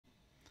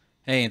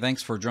Hey,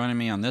 thanks for joining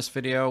me on this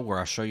video where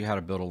I show you how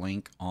to build a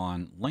link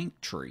on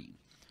Linktree.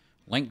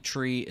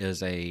 Linktree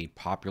is a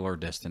popular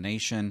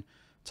destination.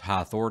 It's a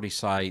high authority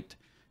site.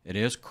 It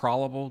is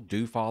crawlable,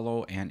 do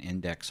follow, and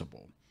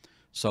indexable.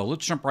 So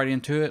let's jump right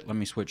into it. Let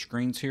me switch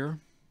screens here.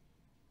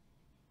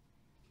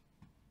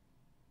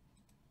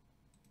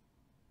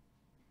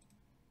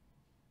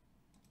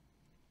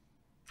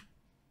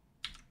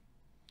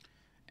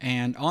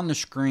 And on the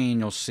screen,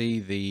 you'll see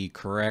the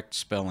correct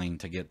spelling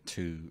to get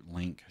to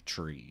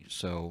Linktree.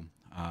 So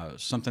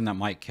something that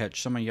might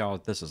catch some of y'all,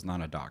 this is not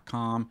a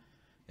 .com,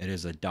 it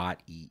is a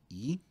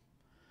 .ee.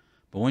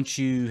 But once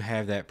you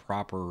have that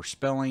proper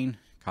spelling,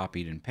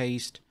 copied and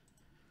paste,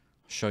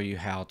 I'll show you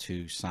how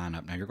to sign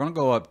up. Now you're going to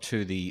go up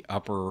to the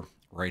upper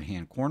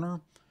right-hand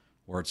corner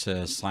where it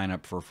says sign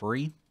up for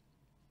free.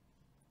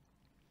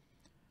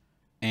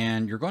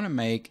 And you're going to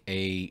make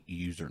a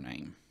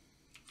username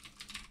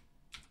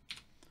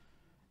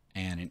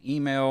and an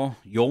email.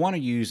 You'll want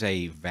to use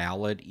a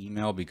valid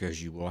email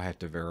because you will have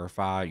to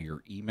verify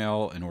your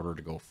email in order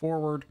to go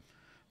forward.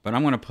 But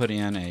I'm going to put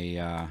in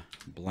a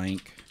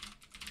blank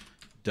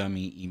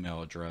dummy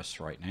email address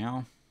right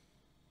now.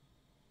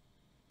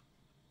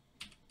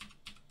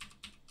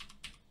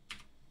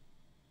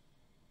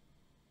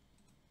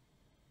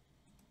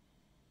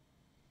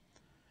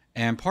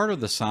 And part of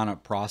the sign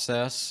up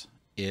process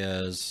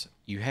is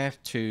you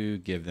have to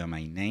give them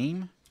a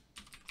name.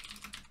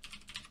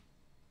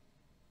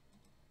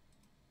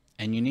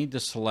 And you need to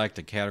select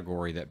a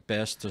category that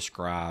best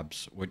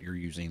describes what you're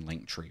using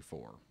Linktree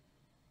for.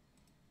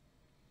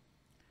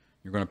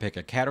 You're going to pick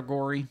a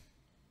category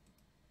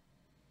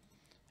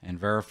and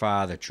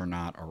verify that you're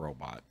not a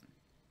robot.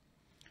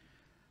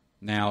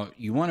 Now,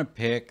 you want to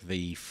pick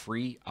the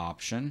free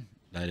option.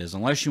 That is,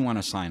 unless you want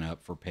to sign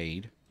up for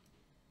paid.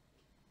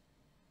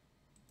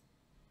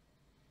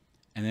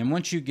 And then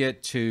once you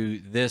get to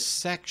this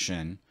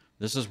section,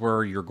 this is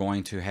where you're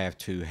going to have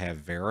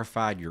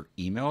verified your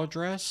email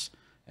address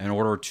in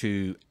order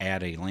to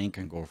add a link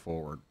and go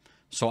forward.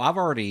 So I've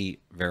already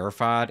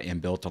verified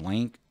and built a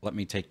link. Let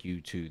me take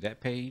you to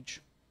that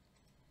page.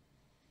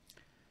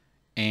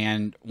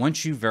 And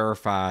once you've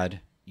verified,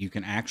 you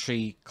can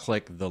actually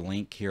click the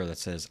link here that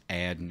says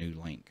add new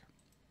link.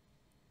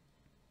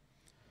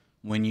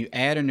 When you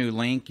add a new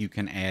link, you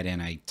can add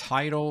in a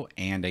title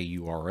and a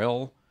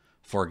URL.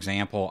 For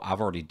example,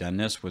 I've already done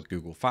this with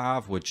Google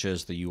 5, which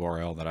is the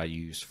URL that I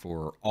use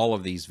for all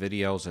of these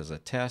videos as a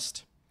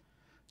test.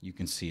 You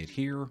can see it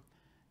here.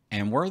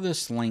 And where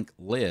this link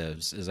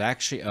lives is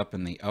actually up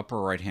in the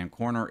upper right hand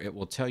corner. It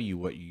will tell you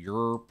what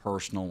your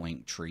personal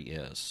link tree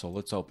is. So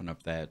let's open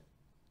up that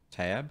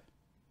tab.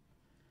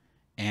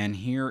 And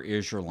here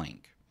is your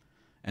link.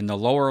 In the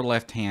lower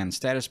left hand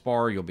status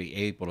bar, you'll be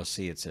able to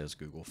see it says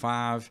Google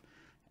 5.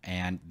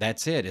 And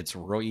that's it. It's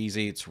real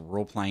easy. It's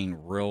real plain,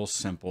 real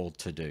simple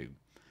to do.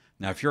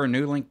 Now, if you're a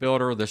new link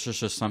builder, this is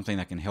just something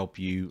that can help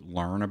you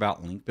learn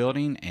about link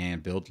building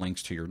and build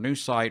links to your new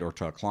site or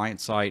to a client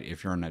site.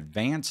 If you're an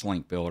advanced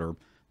link builder,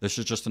 this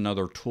is just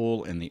another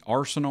tool in the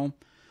arsenal.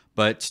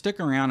 But stick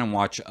around and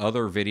watch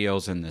other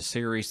videos in this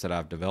series that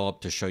I've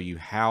developed to show you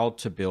how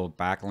to build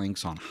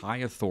backlinks on high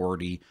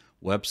authority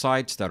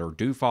websites that are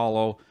do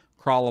follow,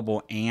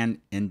 crawlable,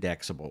 and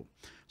indexable.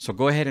 So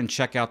go ahead and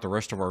check out the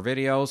rest of our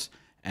videos,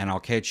 and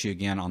I'll catch you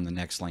again on the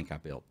next link I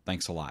build.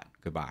 Thanks a lot.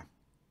 Goodbye.